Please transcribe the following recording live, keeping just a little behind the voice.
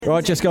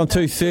Right, just gone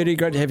 2:30.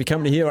 Great to have your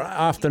company here.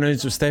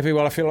 Afternoons with Staffy.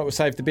 Well, I feel like we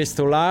saved the best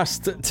till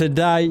last.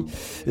 Today,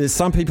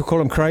 some people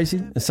call him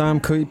crazy. Some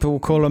people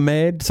call him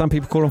mad. Some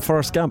people call him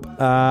Forrest Gump.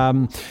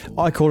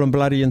 I call him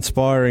bloody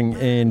inspiring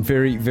and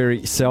very,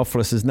 very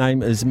selfless. His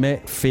name is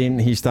Matt FENN.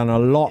 He's done a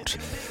lot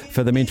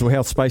for the mental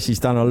health space. He's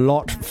done a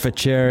lot for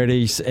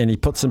charities, and he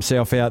puts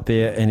himself out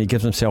there and he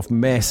gives himself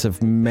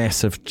massive,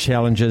 massive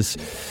challenges.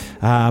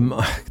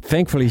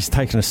 Thankfully, he's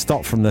taken a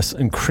stop from this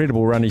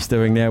incredible run he's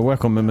doing now.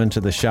 Welcome him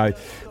into the show.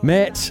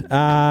 Matt,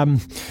 I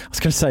was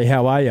going to say,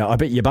 how are you? I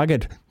bet you're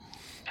buggered.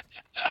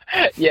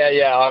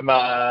 Yeah. I'm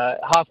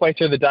halfway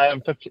through the day.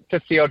 I'm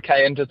 50 odd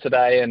K into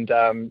today, and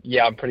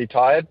I'm pretty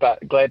tired,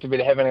 but glad to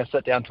be having a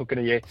sit down talking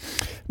to you.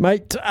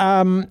 Mate,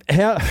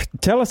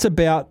 tell us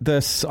about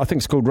this. I think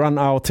it's called Run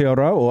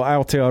Aotearoa or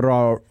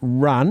Aotearoa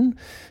Run.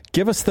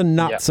 Give us the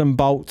nuts and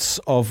bolts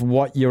of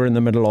what you're in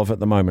the middle of at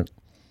the moment.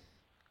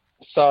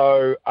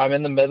 So I'm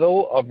in the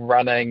middle of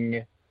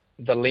running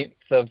the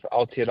length of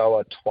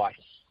Aotearoa twice.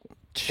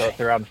 So it's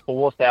around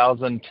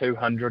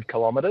 4,200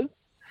 kilometres,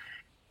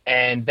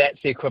 and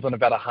that's the equivalent of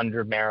about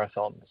 100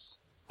 marathons.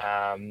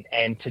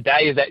 And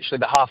today is actually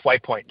the halfway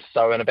point.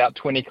 So in about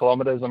 20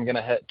 kilometres, I'm going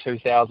to hit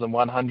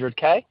 2,100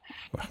 K,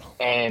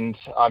 and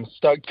I'm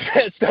stoked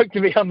to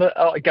be on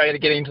going to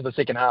get into the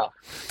second half.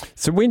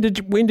 So when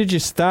did you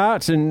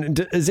start? And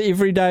is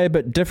every day a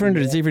bit different?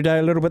 Is every day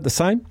a little bit the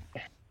same?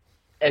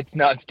 It's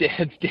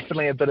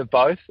definitely a bit of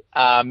both.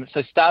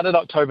 So started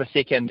October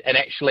 2nd, and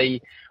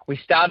actually we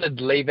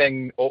started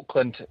leaving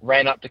Auckland,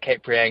 ran up to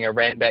Cape Reinga,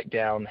 ran back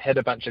down, had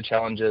a bunch of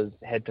challenges,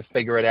 had to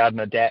figure it out and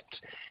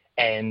adapt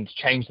and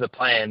change the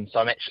plan. So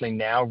I'm actually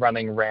now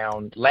running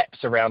laps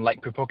around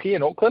Lake Pupuki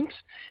in Auckland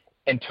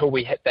until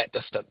we hit that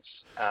distance.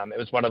 It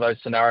was one of those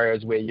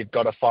scenarios where you've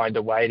got to find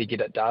a way to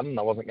get it done, and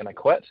I wasn't going to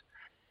quit.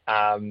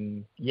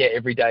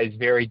 Every day is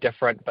very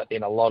different, but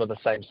then a lot of the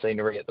same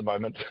scenery at the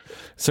moment.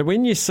 So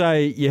when you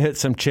say you hit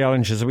some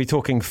challenges, are we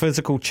talking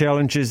physical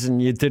challenges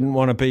and you didn't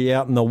want to be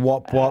out in the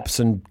wop-wops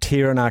and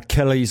tearing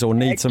Achilles or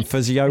need some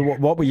physio?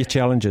 What were your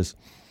challenges?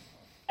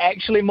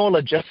 Actually more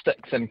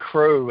logistics and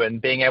crew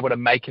and being able to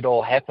make it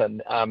all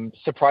happen.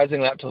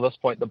 Surprisingly, up to this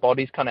point, the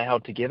body's kind of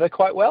held together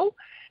quite well.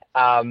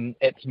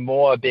 It's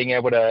more being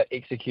able to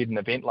execute an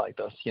event like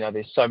this. You know,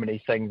 there's so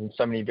many things and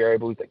so many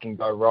variables that can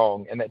go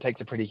wrong, and that takes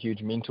a pretty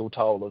huge mental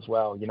toll as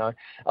well. You know,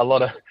 a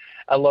lot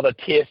of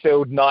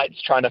tear-filled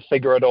nights trying to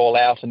figure it all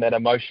out, and that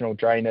emotional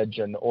drainage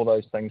and all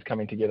those things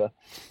coming together.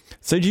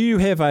 So do you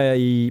have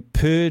a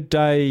per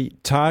day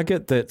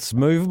target that's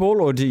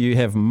movable, or do you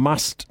have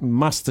must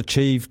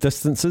achieve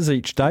distances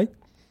each day?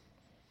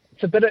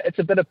 It's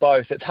a bit of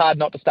both. It's hard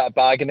not to start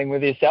bargaining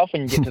with yourself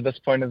when you get to this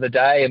point of the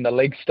day and the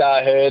legs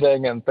start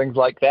hurting and things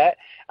like that.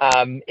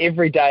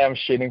 Every day I'm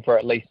shooting for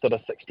at least sort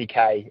of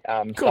 60K.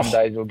 Some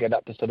days we'll get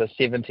up to sort of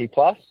 70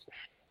 plus.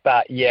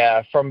 But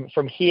yeah,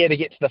 from here to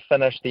get to the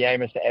finish, the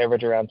aim is to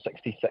average around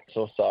 66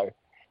 or so.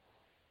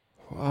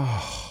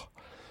 Oh,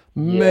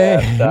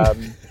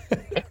 man.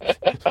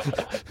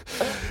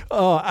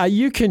 Are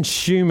you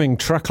consuming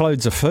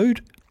truckloads of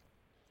food?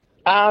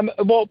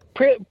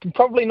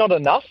 Probably not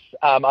enough.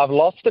 I've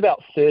lost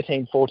about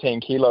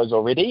 14 kilos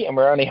already, and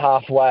we're only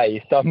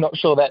halfway, so I'm not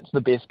sure that's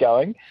the best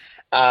going.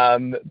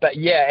 But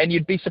yeah, and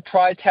you'd be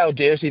surprised how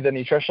dirty the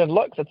nutrition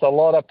looks. It's a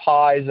lot of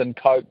pies and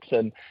cokes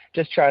and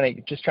just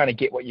trying to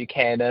get what you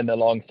can in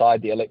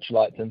alongside the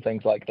electrolytes and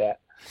things like that.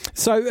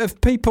 So if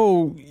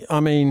people,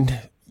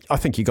 I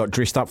think you got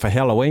dressed up for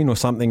Halloween or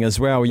something as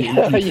well.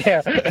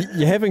 Yeah.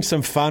 You're having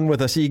some fun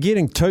with us. You're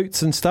getting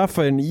toots and stuff,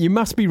 and you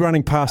must be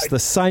running past the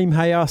same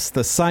house,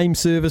 the same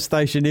service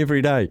station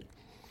every day.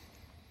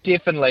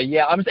 Definitely,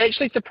 yeah. I was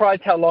actually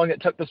surprised how long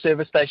it took the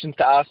service stations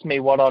to ask me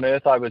what on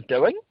earth I was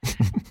doing.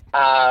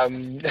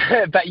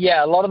 But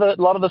yeah, a lot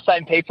of the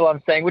same people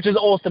I'm seeing, which is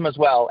awesome as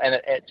well. And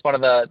it's one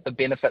of the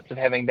benefits of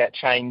having that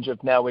change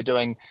of now we're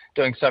doing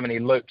so many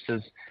loops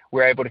is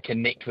we're able to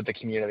connect with the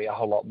community a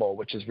whole lot more,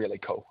 which is really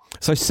cool.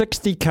 So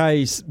 60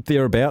 Ks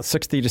thereabouts,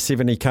 60 to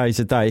 70 Ks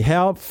a day.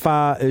 How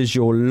far is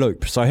your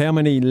loop? So how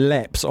many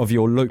laps of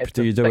your loop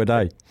do you do a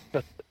day?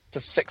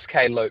 It's a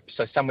 6K loop,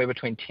 so somewhere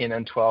between 10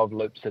 and 12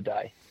 loops a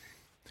day.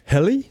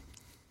 Hilly?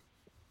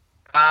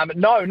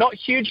 No, not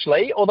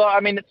hugely, although,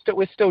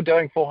 we're still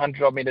doing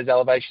 400 odd metres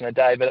elevation a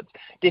day, but it's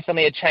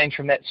definitely a change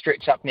from that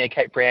stretch up near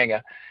Cape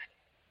Reinga.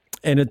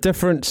 And a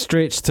different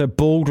stretch to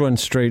Baldwin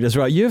Street as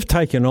well. You've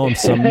taken on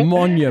some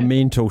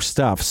monumental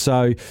stuff.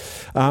 So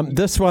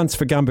this one's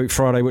for Gumboot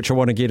Friday, which I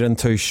want to get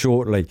into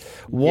shortly.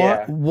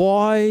 Why?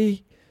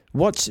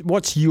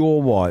 What's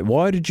your why?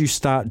 Why did you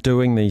start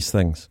doing these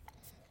things?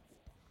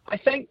 I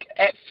think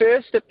at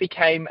first it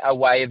became a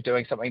way of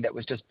doing something that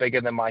was just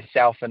bigger than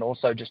myself and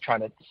also just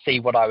trying to see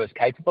what I was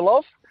capable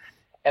of.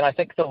 And I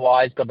think the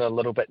why's got a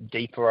little bit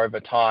deeper over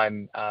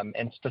time,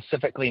 and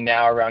specifically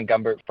now around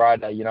Gumboot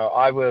Friday. You know,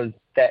 I was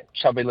that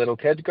chubby little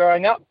kid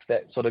growing up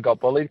that sort of got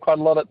bullied quite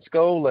a lot at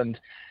school, and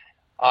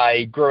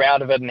I grew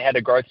out of it and had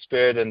a growth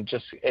spurt, and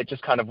it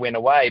just kind of went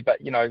away. But,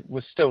 you know,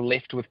 was still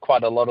left with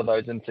quite a lot of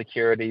those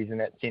insecurities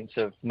and that sense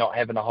of not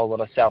having a whole lot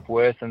of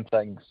self-worth and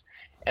things.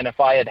 And if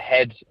I had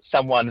had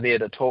someone there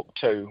to talk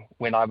to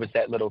when I was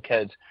that little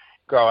kid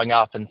growing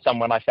up, and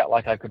someone I felt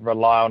like I could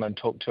rely on and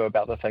talk to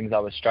about the things I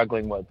was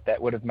struggling with,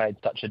 that would have made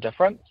such a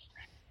difference.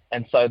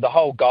 And so the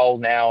whole goal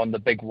now and the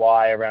big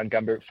why around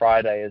Gumboot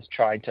Friday is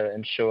trying to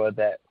ensure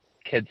that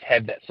kids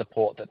have that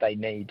support that they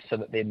need so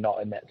that they're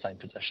not in that same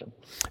position.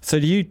 So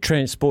do you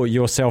transport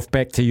yourself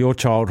back to your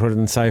childhood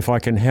and say, if I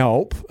can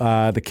help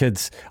the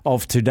kids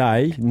of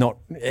today not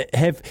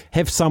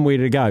have somewhere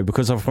to go?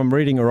 Because if I'm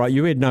reading it right,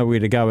 you had nowhere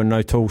to go and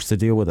no tools to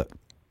deal with it.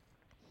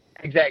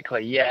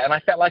 Exactly, yeah. And I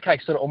felt like I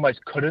sort of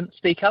almost couldn't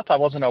speak up. I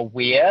wasn't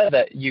aware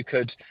that you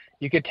could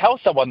tell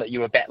someone that you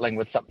were battling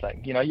with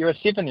something. You know, you're a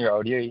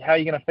 7-year-old. How are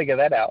you going to figure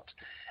that out?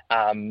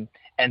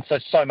 And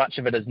so much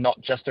of it is not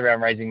just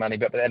around raising money,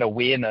 but that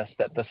awareness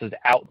that this is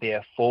out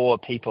there for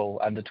people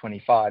under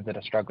 25 that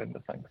are struggling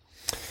with things.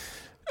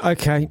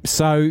 Okay,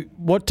 so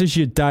what does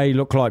your day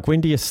look like?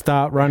 When do you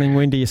start running?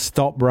 When do you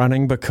stop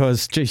running?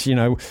 Because, geez, you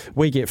know,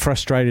 we get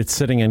frustrated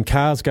sitting in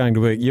cars going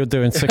to work. You're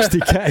doing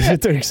 60K. You're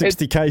doing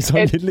 60Ks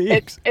on your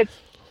legs.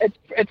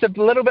 It's a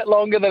little bit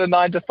longer than a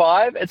 9 to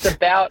 5. It's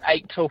about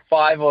 8 till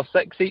 5 or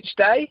 6 each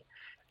day.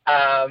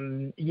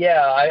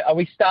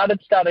 We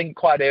started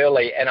quite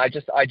early, and I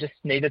just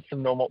needed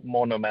some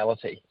more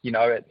normality. You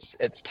know,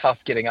 it's tough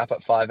getting up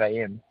at 5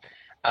 a.m.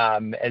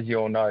 As you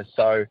all know.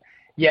 So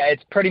yeah,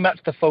 it's pretty much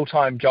the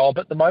full-time job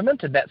at the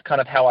moment, and that's kind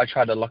of how I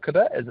try to look at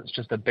it. Is it's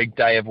just a big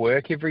day of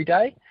work every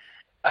day.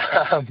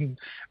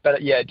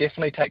 But yeah, it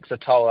definitely takes a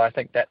toll. I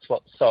think that's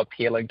what's so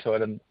appealing to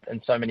it in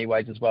so many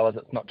ways, as well as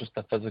it's not just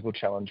the physical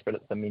challenge, but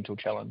it's the mental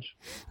challenge.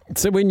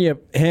 So when you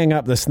hang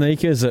up the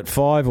sneakers at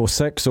 5 or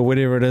 6 or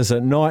whatever it is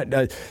at night,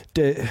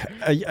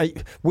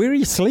 where are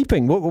you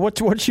sleeping?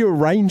 What's your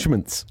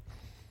arrangements?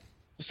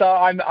 So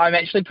I'm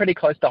actually pretty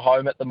close to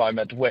home at the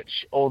moment,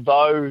 which,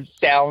 although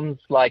sounds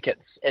like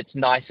it's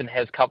nice and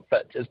has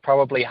comfort, is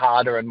probably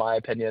harder in my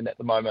opinion at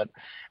the moment,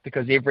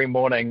 because every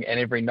morning and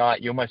every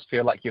night you almost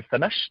feel like you're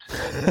finished.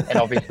 And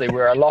obviously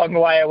we're a long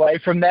way away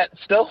from that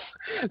still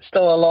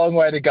a long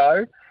way to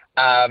go.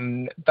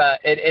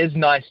 But it is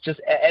nice. Just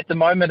at the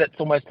moment, it's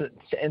almost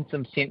in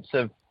some sense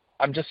of,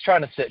 I'm just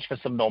trying to search for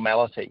some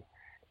normality,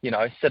 you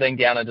know, sitting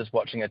down and just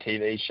watching a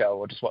TV show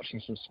or just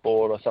watching some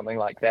sport or something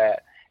like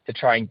that, to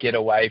try and get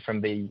away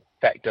from the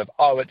fact of,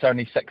 it's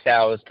only 6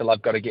 hours till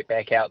I've got to get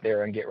back out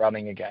there and get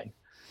running again.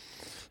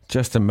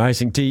 Just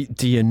amazing. Do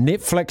you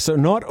Netflix or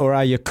not, or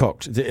are you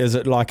cooked? Is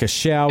it like a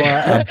shower,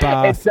 a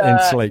bath, and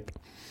sleep?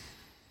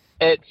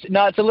 It's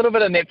a little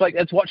bit of Netflix.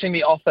 It's watching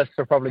The Office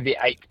for probably the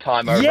 8th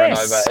time over and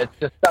over.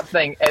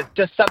 It's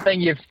just something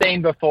you've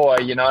seen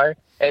before, you know.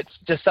 It's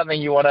just something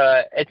you want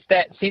to. It's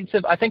that sense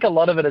of. I think a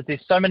lot of it is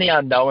there's so many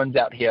unknowns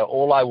out here.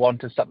 All I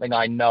want is something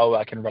I know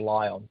I can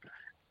rely on.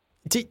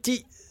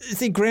 Is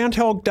the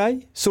Groundhog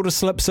Day sort of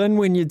slips in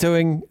when you're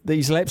doing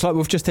these laps? Like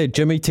we've just had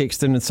Jimmy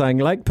text in and saying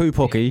Lake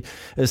Pupuki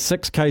is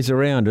 6Ks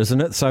around, isn't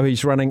it? So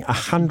he's running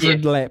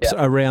 100 laps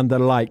around the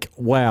lake.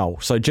 Wow.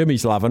 So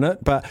Jimmy's loving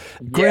it. But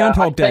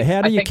Groundhog Day,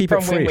 how do you keep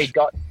it fresh?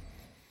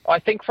 I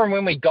think from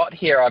when we got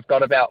here, I've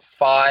got about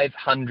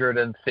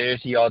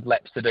 530 odd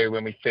laps to do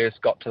when we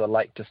first got to the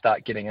lake to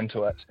start getting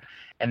into it.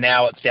 And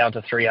now it's down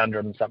to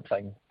 300 and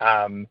something.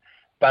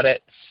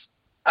 But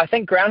I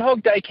think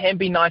Groundhog Day can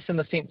be nice in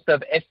the sense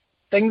of, if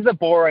things are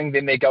boring,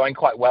 then they're going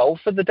quite well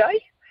for the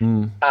day.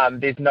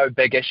 There's no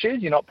big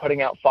issues. You're not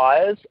putting out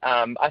fires.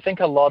 I think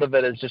a lot of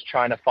it is just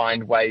trying to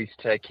find ways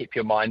to keep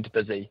your mind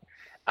busy.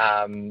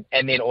 And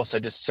then also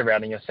just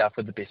surrounding yourself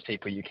with the best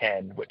people you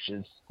can, which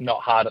is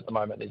not hard at the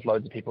moment. There's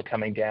loads of people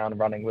coming down,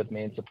 running with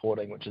me and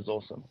supporting, which is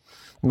awesome.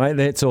 Mate,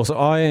 that's awesome.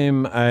 I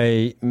am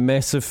a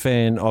massive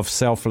fan of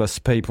selfless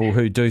people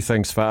who do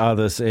things for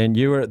others, and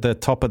you are at the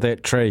top of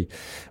that tree,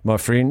 my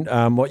friend.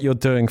 What you're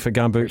doing for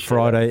Gumboot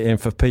Friday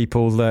and for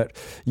people that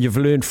you've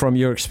learned from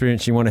your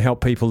experience, you want to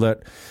help people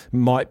that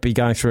might be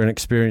going through an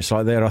experience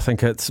like that. I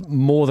think it's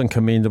more than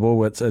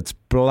commendable. It's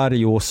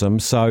bloody awesome.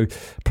 So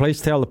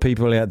please tell the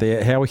people out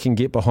there how we can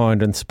get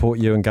behind and support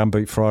you in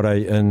Gumboot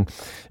Friday. And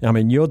I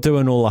mean, you're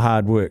doing all the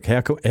hard work.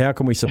 How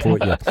can we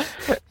support you?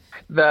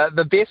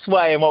 The best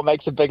way and what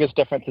makes the biggest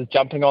difference is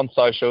jumping on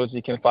socials.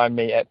 You can find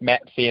me at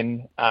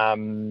FENN,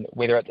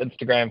 whether it's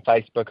Instagram,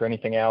 Facebook, or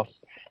anything else.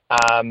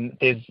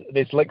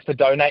 There's links to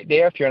donate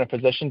there if you're in a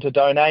position to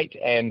donate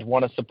and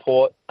want to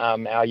support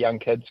our young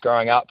kids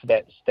growing up.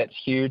 That's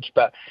huge.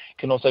 But you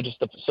can also just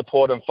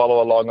support and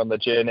follow along on the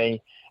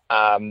journey.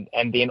 And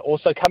then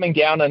also coming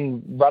down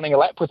and running a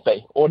lap with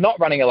me, or not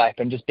running a lap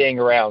and just being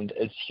around,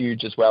 is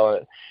huge as well.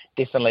 It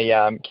definitely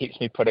keeps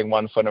me putting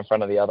one foot in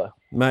front of the other.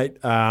 Mate,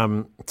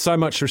 so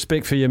much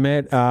respect for you,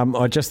 Matt.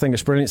 I just think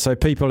it's brilliant. So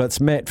people, it's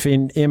Matt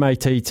Fenn,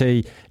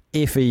 MattFenn.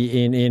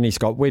 He's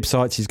got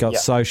websites, he's got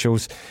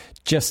socials.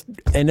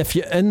 And if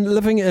you're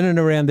living in and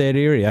around that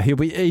area, he'll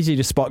be easy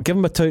to spot. Give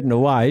him a toot and a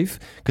wave,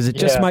 because it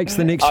just makes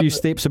the next few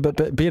steps a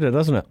bit better,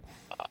 doesn't it?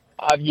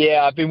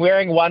 I've been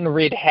wearing one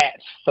red hat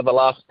for the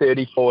last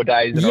 34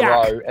 days in a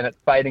row, and it's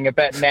fading a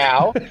bit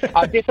now.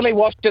 I've definitely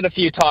washed it a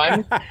few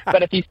times,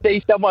 but if you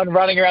see someone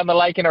running around the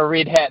lake in a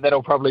red hat,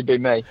 that'll probably be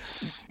me.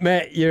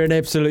 Matt, you're an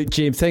absolute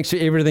gem. Thanks for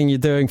everything you're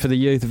doing for the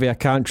youth of our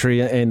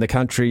country and the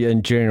country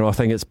in general. I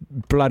think it's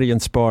bloody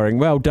inspiring.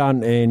 Well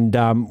done, and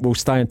we'll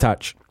stay in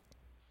touch.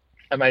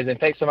 Amazing.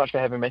 Thanks so much for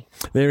having me.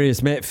 There he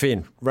is, Matt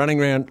Fenn,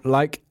 running around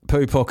Lake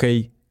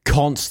Pupuki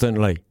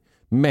constantly.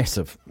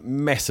 Massive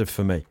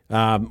for me.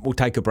 We'll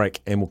take a break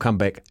and we'll come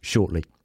back shortly.